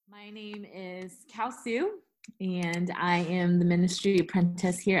My name is Cal Sue, and I am the ministry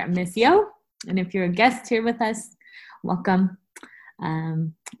apprentice here at Missio. And if you're a guest here with us, welcome.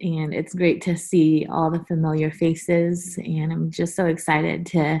 And it's great to see all the familiar faces, and I'm just so excited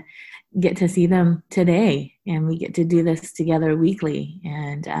to get to see them today. And we get to do this together weekly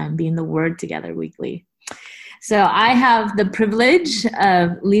and be in the Word together weekly. So I have the privilege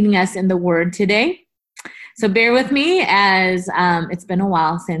of leading us in the Word today. So bear with me as it's been a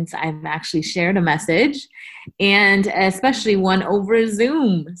while since I've actually shared a message, and especially one over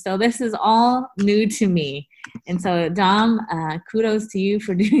Zoom. So this is all new to me. And so Dom, kudos to you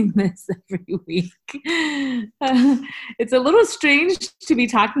for doing this every week. It's a little strange to be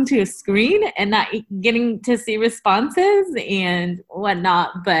talking to a screen and not getting to see responses and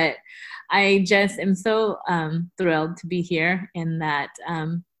whatnot, but I just am so thrilled to be here, and that,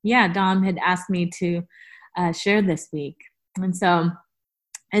 Dom had asked me to share this week. And so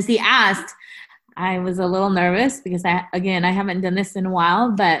as he asked, I was a little nervous because I haven't done this in a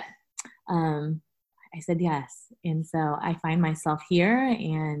while, but I said yes. And so I find myself here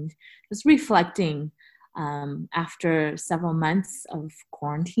and just reflecting after several months of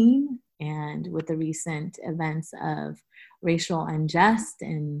quarantine and with the recent events of racial unrest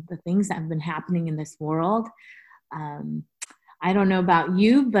and the things that have been happening in this world. I don't know about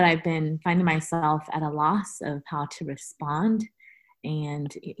you, but I've been finding myself at a loss of how to respond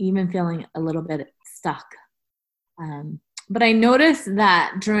and even feeling a little bit stuck. But I noticed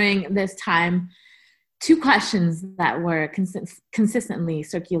that during this time, two questions that were consistently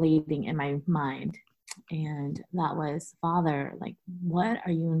circulating in my mind. And that was, Father, what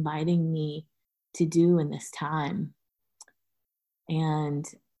are you inviting me to do in this time? And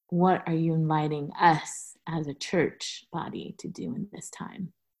what are you inviting us as a church body to do in this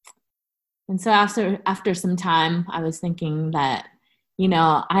time? And so after some time, I was thinking that,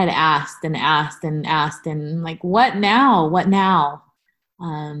 I had asked and what now? What now?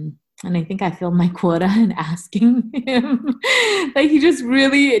 And I think I filled my quota in asking him. He just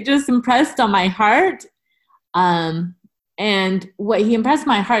impressed on my heart. And what he impressed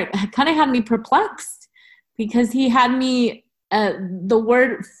my heart kind of had me perplexed, because he had me, the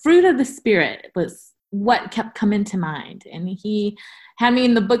word fruit of the Spirit was what kept coming to mind. And he had me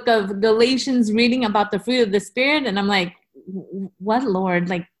in the book of Galatians reading about the fruit of the Spirit. And I'm like, what,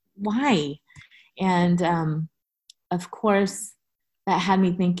 Lord? Why? And of course, that had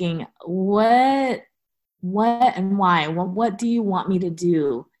me thinking, what and why? What do you want me to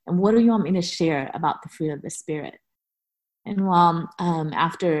do? And what do you want me to share about the fruit of the Spirit? And while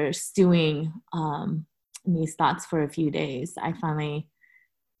after stewing these thoughts for a few days, I finally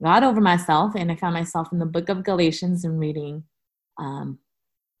got over myself, and I found myself in the book of Galatians and reading on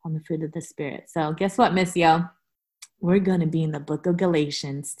the fruit of the Spirit. So guess what, Missio? We're going to be in the book of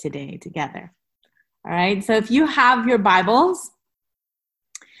Galatians today together. All right, so if you have your Bibles,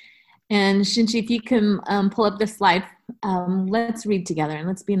 and Shinchi, if you can pull up the slide, let's read together and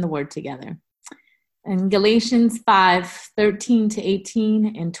let's be in the Word together. In Galatians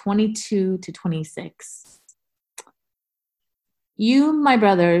 5:13-18 and 22-26. You, my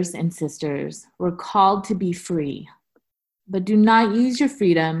brothers and sisters, were called to be free, but do not use your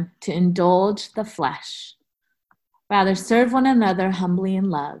freedom to indulge the flesh. Rather, serve one another humbly in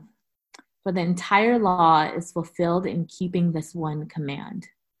love, for the entire law is fulfilled in keeping this one command: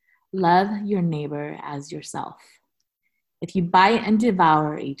 love your neighbor as yourself. If you bite and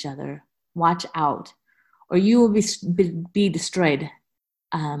devour each other, watch out, or you will be destroyed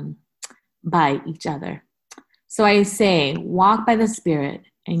by each other. So I say, walk by the Spirit,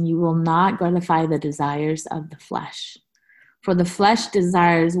 and you will not gratify the desires of the flesh. For the flesh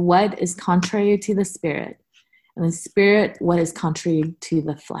desires what is contrary to the Spirit, and the Spirit what is contrary to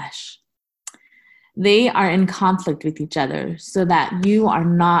the flesh. They are in conflict with each other, so that you are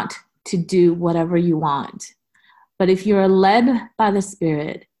not to do whatever you want. But if you are led by the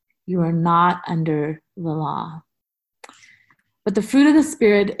Spirit, you are not under the law. But the fruit of the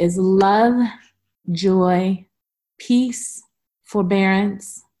Spirit is love, joy, peace,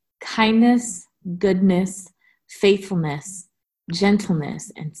 forbearance, kindness, goodness, faithfulness,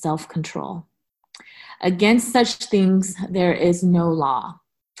 gentleness, and self-control. Against such things there is no law.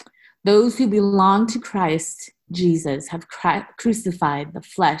 Those who belong to Christ Jesus have crucified the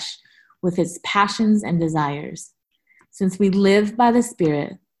flesh with its passions and desires. Since we live by the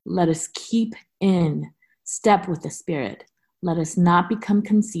Spirit, let us keep in step with the Spirit. Let us not become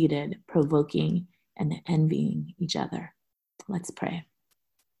conceited, provoking, and envying each other. Let's pray.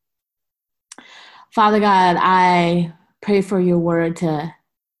 Father God, I pray for your word to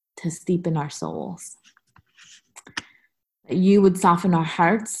steep in our souls. you would soften our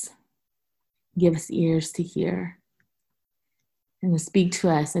hearts, give us ears to hear, and to speak to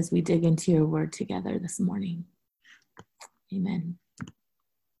us as we dig into your word together this morning. Amen.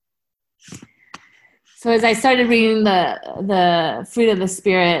 So as I started reading the fruit of the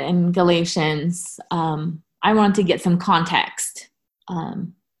Spirit in Galatians, I wanted to get some context.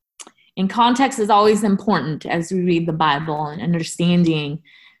 And context is always important as we read the Bible, and understanding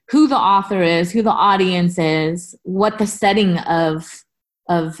who the author is, who the audience is, what the setting of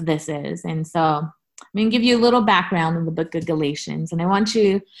this is. And so I'm going to give you a little background in the book of Galatians, and I want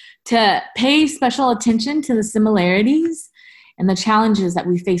you to pay special attention to the similarities and the challenges that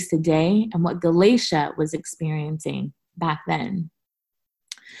we face today and what Galatia was experiencing back then.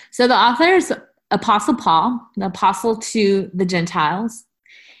 So the author is Apostle Paul, the apostle to the Gentiles,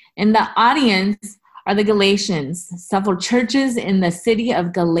 and the audience are the Galatians, several churches in the city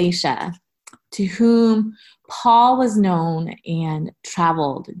of Galatia, to whom Paul was known and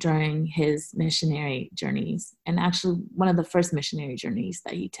traveled during his missionary journeys, and actually one of the first missionary journeys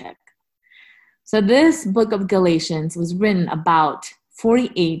that he took. So this book of Galatians was written about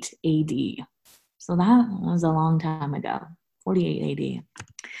 48 AD. So that was a long time ago, 48 AD.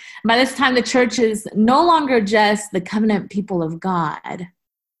 By this time, the church is no longer just the covenant people of God,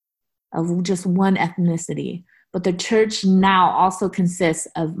 of just one ethnicity, but the church now also consists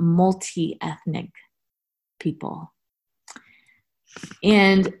of multi-ethnic people.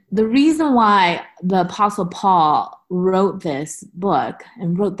 And the reason why the Apostle Paul wrote this book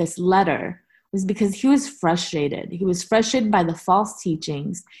and wrote this letter was because he was frustrated. He was frustrated by the false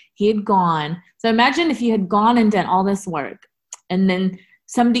teachings. He had gone. So imagine if you had gone and done all this work, and then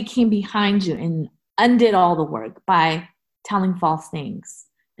somebody came behind you and undid all the work by telling false things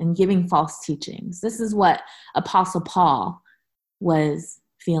and giving false teachings. This is what Apostle Paul was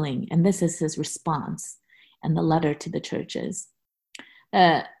feeling, and this is his response and the letter to the churches.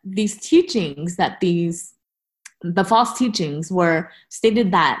 These teachings, the false teachings were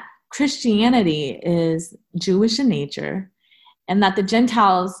stated that Christianity is Jewish in nature, and that the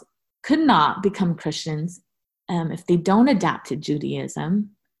Gentiles could not become Christians if they don't adapt to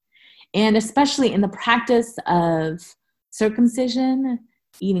Judaism, and especially in the practice of circumcision,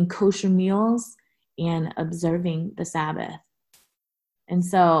 eating kosher meals, and observing the Sabbath. And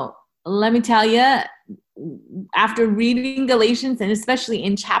so let me tell you, after reading Galatians, and especially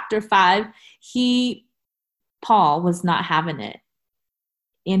in chapter 5, Paul was not having it.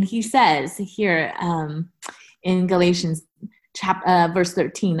 And he says here in Galatians verse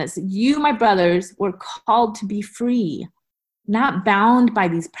 13, that you, my brothers, were called to be free, not bound by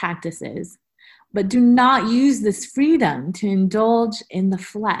these practices, but do not use this freedom to indulge in the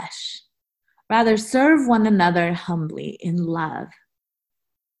flesh. Rather, serve one another humbly in love.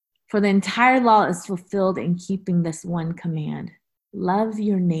 For the entire law is fulfilled in keeping this one command: love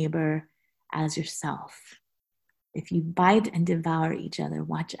your neighbor as yourself. If you bite and devour each other,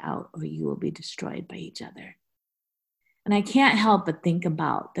 watch out, or you will be destroyed by each other. And I can't help but think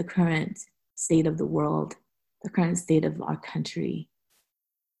about the current state of the world, the current state of our country,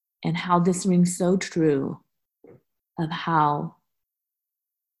 and how this rings so true of how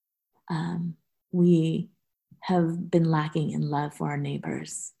we have been lacking in love for our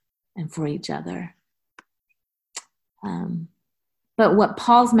neighbors and for each other. But what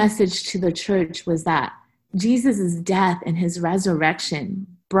Paul's message to the church was that Jesus' death and his resurrection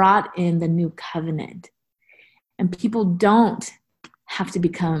brought in the new covenant. And people don't have to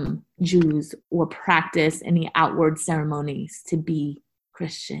become Jews or practice any outward ceremonies to be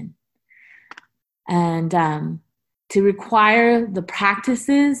Christian. And to require the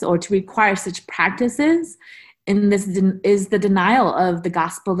practices, or to require such practices in this is the denial of the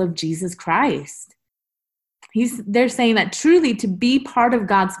gospel of Jesus Christ. They're saying that truly to be part of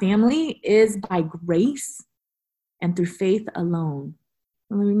God's family is by grace and through faith alone.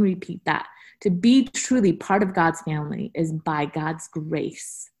 Let me repeat that. To be truly part of God's family is by God's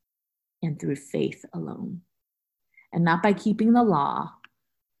grace and through faith alone, and not by keeping the law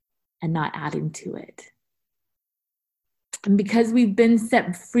and not adding to it. And because we've been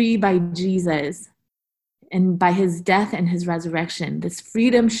set free by Jesus and by his death and his resurrection, this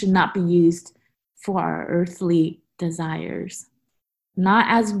freedom should not be used for our earthly desires, not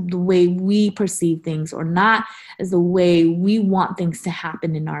as the way we perceive things, or not as the way we want things to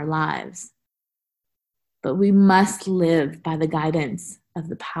happen in our lives. But we must live by the guidance of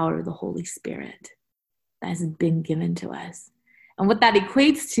the power of the Holy Spirit that has been given to us. And what that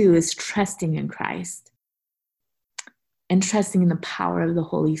equates to is trusting in Christ and trusting in the power of the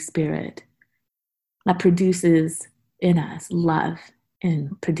Holy Spirit that produces in us love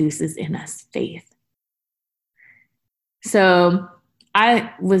and produces in us faith. So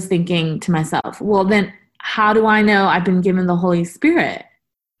I was thinking to myself, well, then how do I know I've been given the Holy Spirit?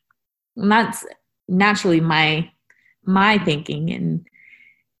 And that's naturally my thinking.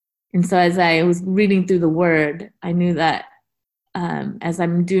 And so as I was reading through the Word, I knew that as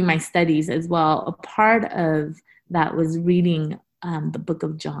I'm doing my studies as well, a part of that was reading the book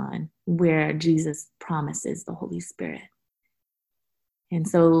of John, where Jesus promises the Holy Spirit. And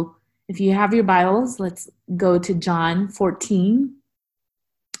so if you have your Bibles, let's go to John 14,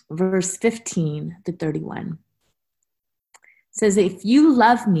 verse 15 to 31. It says, if you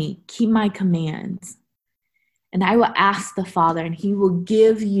love me, keep my commands, and I will ask the Father, and he will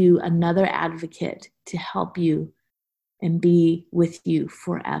give you another advocate to help you and be with you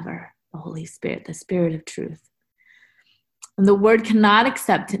forever, the Holy Spirit, the Spirit of truth. And the world cannot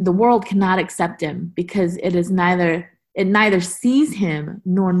accept him because it neither sees him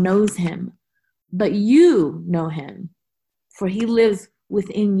nor knows him, but you know him, for he lives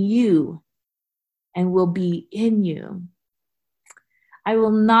within you and will be in you. I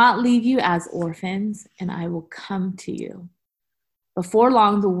will not leave you as orphans, and I will come to you. Before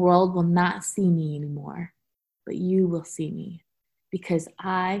long, the world will not see me anymore, but you will see me, because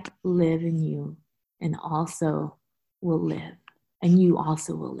I live in you and also will live, and you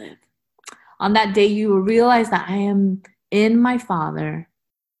also will live. On that day, you will realize that I am in my Father,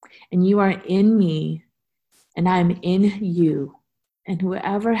 and you are in me, and I am in you. And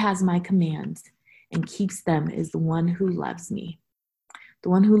whoever has my commands and keeps them is the one who loves me. The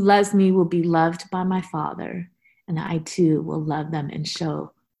one who loves me will be loved by my Father, and I too will love them and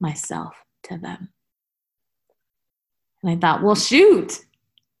show myself to them. And I thought, well, shoot,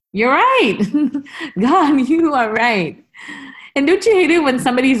 you're right. God, you are right. And don't you hate it when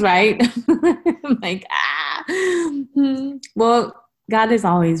somebody's right? I'm like, Well, God is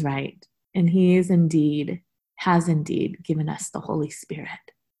always right. And he has indeed given us the Holy Spirit.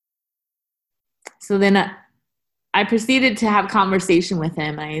 So then I proceeded to have conversation with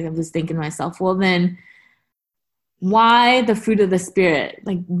him. I was thinking to myself, well, then why the fruit of the Spirit?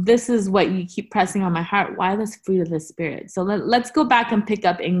 Like, this is what you keep pressing on my heart. Why this fruit of the Spirit? So let's go back and pick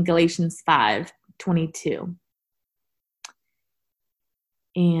up in Galatians 5:22.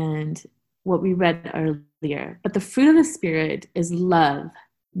 And what we read earlier. But the fruit of the Spirit is love,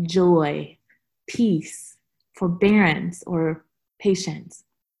 joy, peace, forbearance or patience,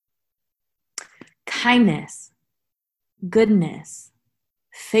 kindness, goodness,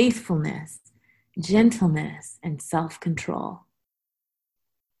 faithfulness, gentleness, and self-control.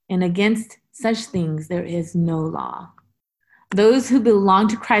 And against such things there is no law. Those who belong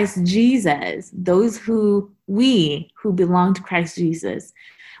to Christ Jesus, we who belong to Christ Jesus,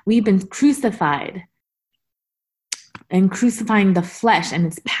 we've been crucified and crucifying the flesh and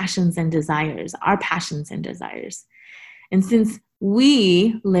its passions and desires, our passions and desires. And since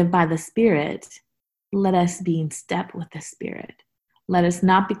we live by the Spirit, let us be in step with the Spirit. Let us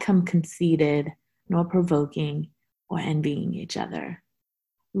not become conceited, nor provoking, or envying each other.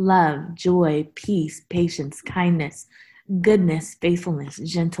 Love, joy, peace, patience, kindness, goodness, faithfulness,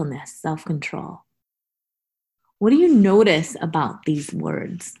 gentleness, self-control. What do you notice about these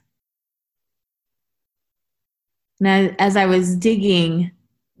words? Now, as I was digging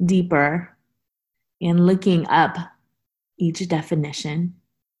deeper and looking up each definition,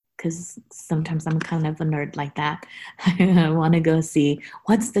 because sometimes I'm kind of a nerd like that, I want to go see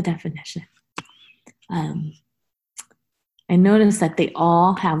what's the definition. I noticed that they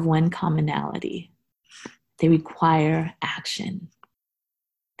all have one commonality. They require action.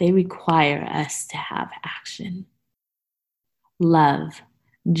 They require us to have action. Love,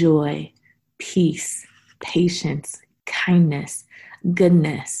 joy, peace, patience, kindness,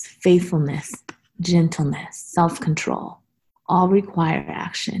 goodness, faithfulness, gentleness, self-control, all require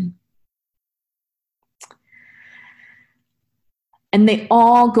action. And they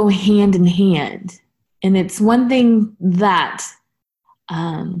all go hand in hand. And it's one thing that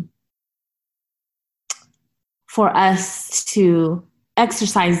for us to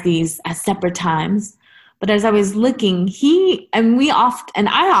exercise these at separate times. But as I was looking, I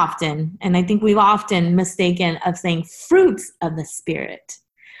think we've often mistaken of saying fruits of the Spirit.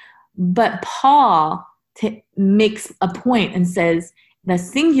 But Paul makes a point and says the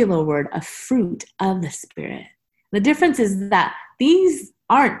singular word, a fruit of the Spirit. The difference is that these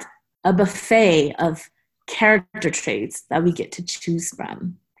aren't a buffet of character traits that we get to choose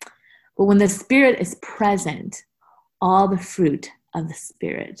from. But when the Spirit is present, all the fruit of the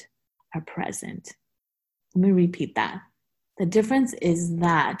Spirit are present. Let me repeat that. The difference is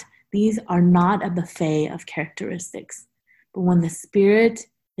that these are not a buffet of characteristics, but when the Spirit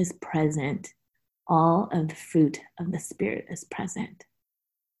is present, all of the fruit of the Spirit is present.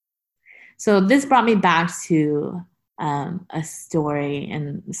 So this brought me back to a story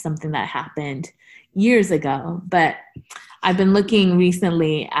and something that happened years ago, but I've been looking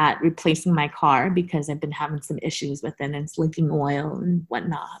recently at replacing my car because I've been having some issues with it and it's leaking oil and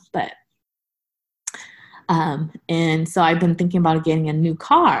whatnot. But and so I've been thinking about getting a new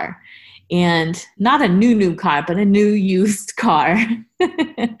car, and not a new car, but a new used car.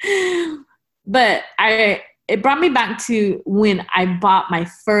 But it brought me back to when I bought my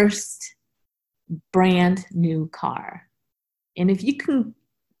first brand new car. And if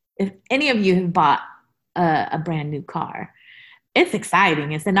any of you have bought a brand new car, it's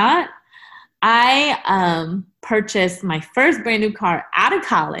exciting, is it not? I purchased my first brand new car out of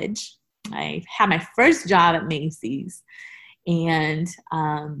college. I had my first job at Macy's, and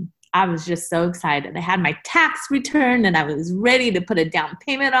I was just so excited. I had my tax return and I was ready to put a down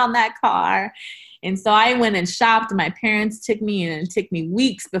payment on that car. And so I went and shopped, and my parents took me, and it took me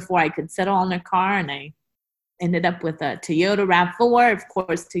weeks before I could settle on their car. And I ended up with a Toyota RAV4. Of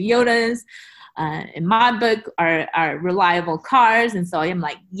course, Toyotas, in my book, are reliable cars. And so I'm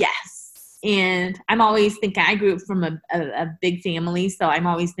like, yes. And I'm always thinking, I grew up from a big family, so I'm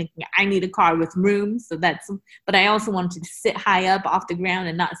always thinking I need a car with room. But I also wanted to sit high up off the ground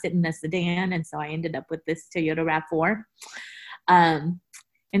and not sit in a sedan. And so I ended up with this Toyota RAV4.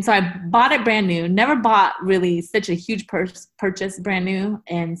 And so I bought it brand new, never bought really such a huge purchase brand new.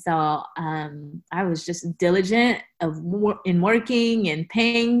 And so I was just diligent in working and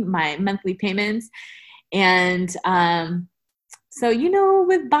paying my monthly payments. And so,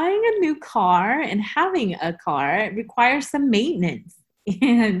 with buying a new car and having a car, it requires some maintenance.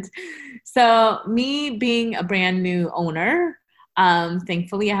 And so me being a brand new owner,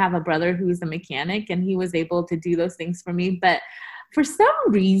 thankfully I have a brother who's a mechanic, and he was able to do those things for me. But for some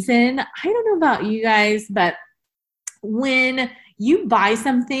reason, I don't know about you guys, but when you buy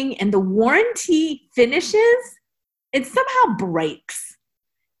something and the warranty finishes, it somehow breaks.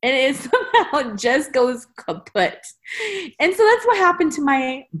 And it somehow just goes kaput. And so that's what happened to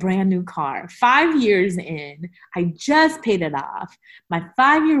my brand new car. 5 years in, I just paid it off. My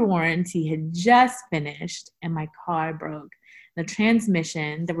 5-year warranty had just finished, and my car broke. The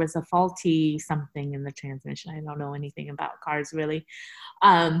transmission, there was a faulty something in the transmission. I don't know anything about cars really.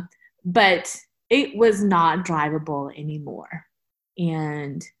 But it was not drivable anymore.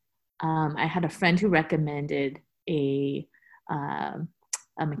 And I had a friend who recommended a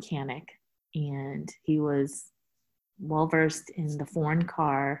mechanic, and he was well-versed in the foreign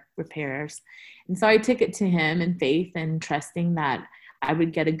car repairs. And so I took it to him in faith and trusting that I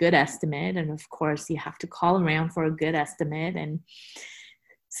would get a good estimate. And of course, you have to call around for a good estimate. And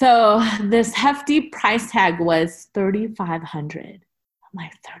so this hefty price tag was $3,500. I'm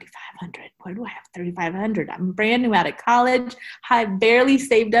like, $3,500? Where do I have $3,500? I'm brand new out of college. I barely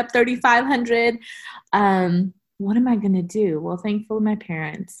saved up $3,500. What am I going to do? Well, thankfully, my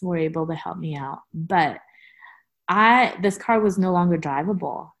parents were able to help me out. But this car was no longer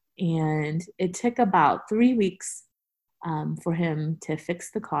drivable. And it took about 3 weeks for him to fix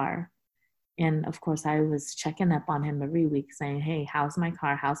the car. And of course, I was checking up on him every week saying, hey, how's my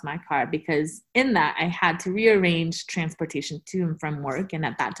car? How's my car? Because in that, I had to rearrange transportation to and from work. And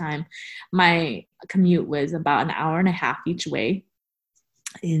at that time, my commute was about an hour and a half each way.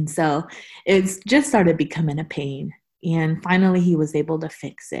 And so it's just started becoming a pain. And finally, he was able to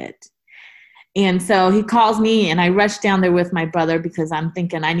fix it. And so he calls me, and I rush down there with my brother because I'm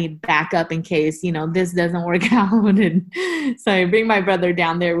thinking I need backup in case, this doesn't work out. And so I bring my brother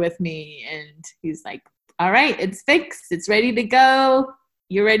down there with me, and he's like, all right, it's fixed. It's ready to go.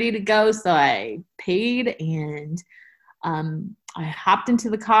 You're ready to go. So I paid, and I hopped into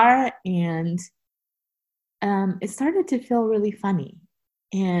the car, and it started to feel really funny.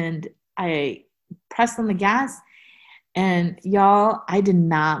 And I pressed on the gas. And y'all, I did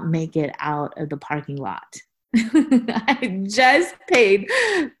not make it out of the parking lot. I just paid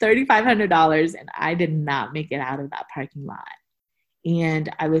 $3,500 and I did not make it out of that parking lot.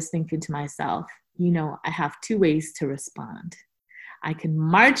 And I was thinking to myself, I have 2 ways to respond. I can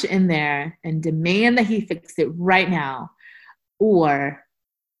march in there and demand that he fix it right now, or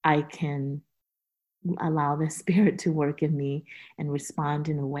I can allow the Spirit to work in me and respond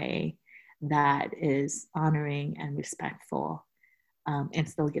in a way that is honoring and respectful, and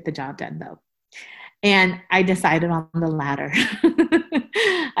still get the job done though. And I decided on the latter.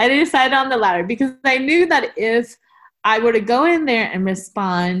 I decided on the latter because I knew that if I were to go in there and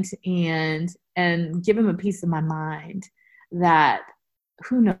respond and give him a piece of my mind, that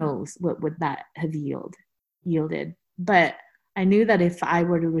who knows what would that have yielded. But I knew that if I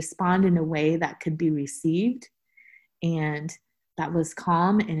were to respond in a way that could be received and that was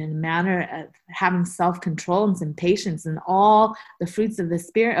calm and in a manner of having self-control and some patience and all the fruits of the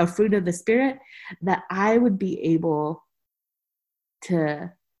Spirit, or fruit of the Spirit, that I would be able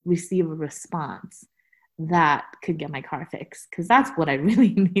to receive a response that could get my car fixed, because that's what I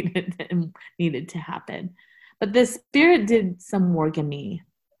really needed to happen. But the Spirit did some work in me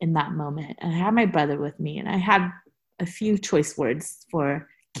in that moment. And I had my brother with me, and I had a few choice words for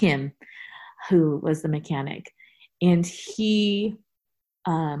Kim, who was the mechanic. And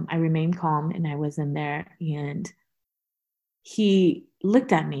I remained calm, and I was in there, and he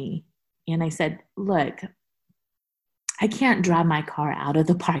looked at me, and I said, look, I can't drive my car out of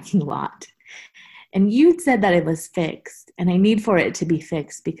the parking lot. And you said that it was fixed, and I need for it to be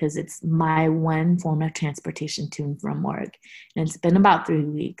fixed because it's my one form of transportation to and from work. And it's been about 3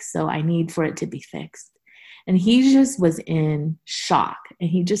 weeks, so I need for it to be fixed. And he just was in shock, and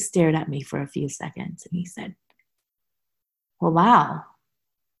he just stared at me for a few seconds, and he said, well, wow,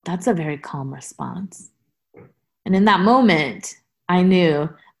 that's a very calm response. And in that moment, I knew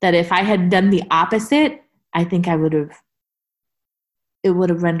that if I had done the opposite, I think it would have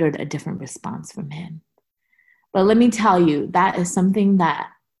rendered a different response from him. But let me tell you, that is something that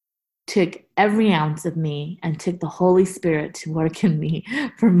took every ounce of me and took the Holy Spirit to work in me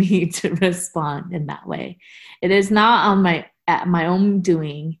for me to respond in that way. It is not at my own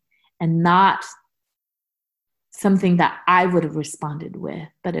doing and not something that I would have responded with,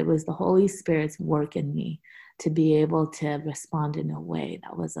 but it was the Holy Spirit's work in me to be able to respond in a way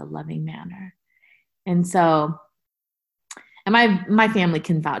that was a loving manner. And so, and my family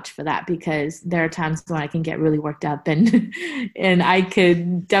can vouch for that, because there are times when I can get really worked up and I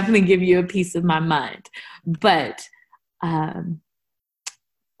could definitely give you a piece of my mind. But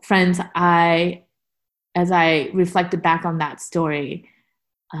friends, as I reflected back on that story,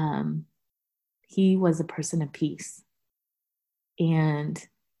 he was a person of peace. And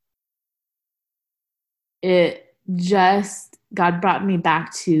God brought me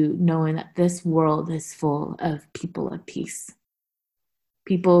back to knowing that this world is full of people of peace,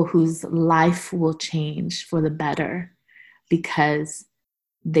 people whose life will change for the better because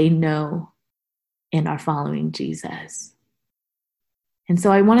they know and are following Jesus. And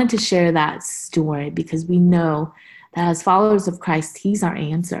so I wanted to share that story because we know that as followers of Christ, he's our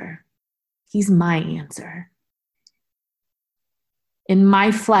answer. He's my answer. In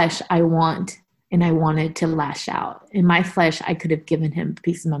my flesh, I wanted to lash out. In my flesh, I could have given him a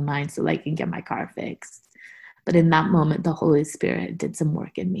piece of my mind so that I could get my car fixed. But in that moment, the Holy Spirit did some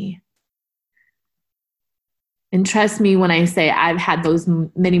work in me. And trust me when I say I've had those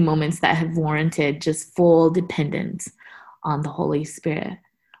many moments that have warranted just full dependence on the Holy Spirit.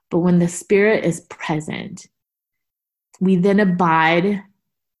 But when the Spirit is present, we then abide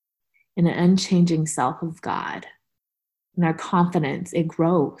in an unchanging self of God. And our confidence, it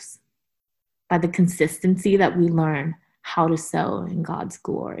grows by the consistency that we learn how to sow in God's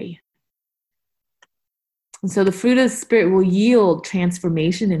glory. And so the fruit of the Spirit will yield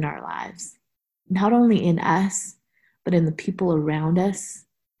transformation in our lives, not only in us, but in the people around us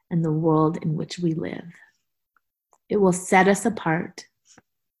and the world in which we live. It will set us apart.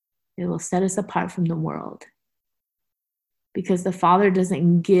 It will set us apart from the world. Because the Father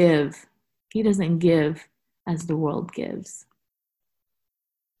doesn't give. He doesn't give as the world gives.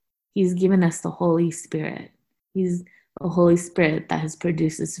 He's given us the Holy Spirit. He's the Holy Spirit that has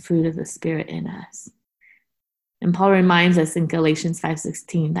produced this fruit of the Spirit in us. And Paul reminds us in Galatians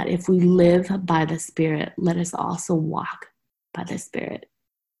 5:16 that if we live by the Spirit, let us also walk by the Spirit,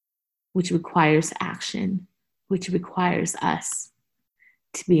 which requires action, which requires us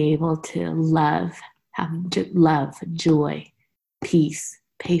to be able to have love, joy, peace,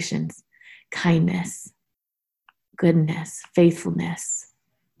 patience, kindness, goodness, faithfulness,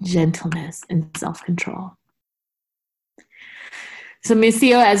 gentleness, and self-control. So,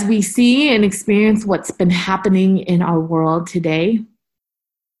 Missio, as we see and experience what's been happening in our world today,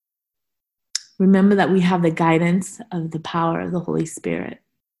 remember that we have the guidance of the power of the Holy Spirit.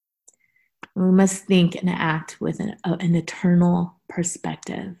 And we must think and act with an eternal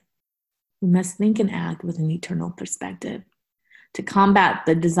perspective. We must think and act with an eternal perspective to combat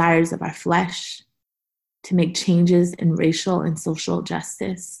the desires of our flesh, to make changes in racial and social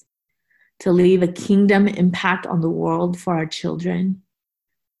justice, to leave a kingdom impact on the world for our children,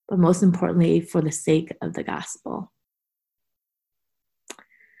 but most importantly, for the sake of the gospel.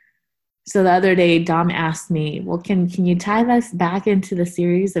 So the other day, Dom asked me, well, can you tie us back into the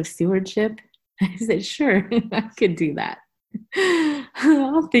series of stewardship? I said, sure, I could do that.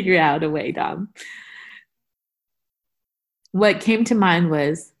 I'll figure out a way, Dom. what came to mind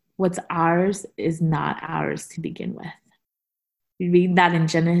was what's ours is not ours to begin with. We read that in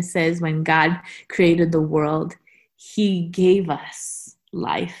Genesis when God created the world. He gave us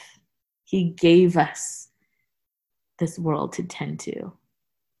life. He gave us this world to tend to.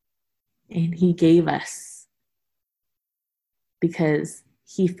 And he gave us because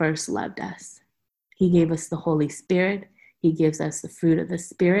he first loved us. He gave us the Holy Spirit. He gives us the fruit of the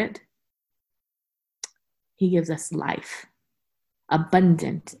Spirit. He gives us life,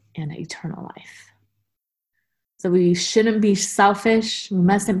 abundant and eternal life. So we shouldn't be selfish. We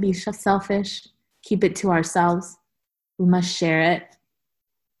mustn't be selfish. Keep it to ourselves. We must share it.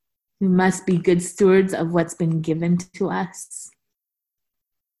 We must be good stewards of what's been given to us.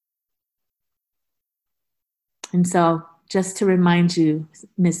 And so just to remind you,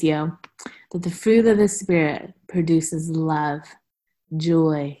 Missio, that the fruit of the Spirit produces love,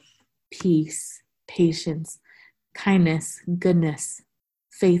 joy, peace, patience, kindness, goodness,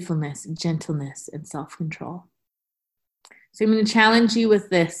 faithfulness, gentleness, and self-control. So I'm going to challenge you with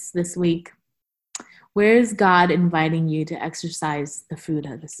this week. Where is God inviting you to exercise the fruit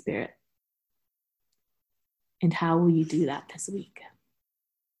of the Spirit? And how will you do that this week?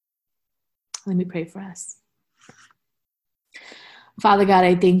 Let me pray for us. Father God,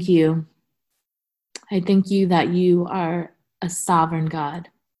 I thank you. I thank you that you are a sovereign God,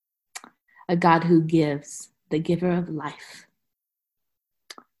 a God who gives, the giver of life,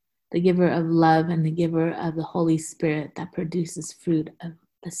 the giver of love, and the giver of the Holy Spirit that produces fruit of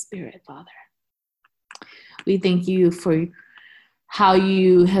the Spirit, Father. We thank you for how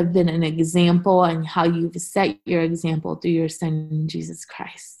you have been an example and how you've set your example through your Son, Jesus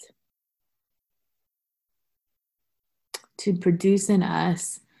Christ, to produce in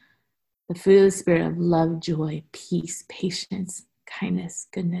us the fruit of the Spirit of love, joy, peace, patience, kindness,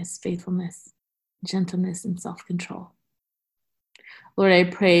 goodness, faithfulness, gentleness, and self-control. Lord, I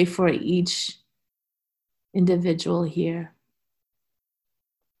pray for each individual here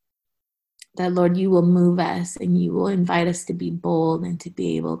that, Lord, you will move us and you will invite us to be bold and to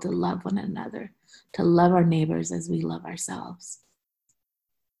be able to love one another, to love our neighbors as we love ourselves,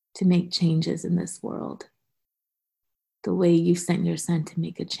 to make changes in this world the way you sent your Son to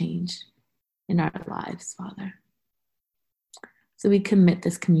make a change in our lives, Father. So we commit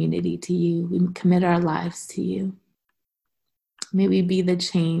this community to you. We commit our lives to you. May we be the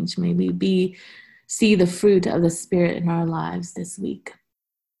change. May we see the fruit of the Spirit in our lives this week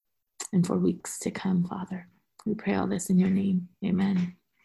and for weeks to come, Father. We pray all this in your name. Amen.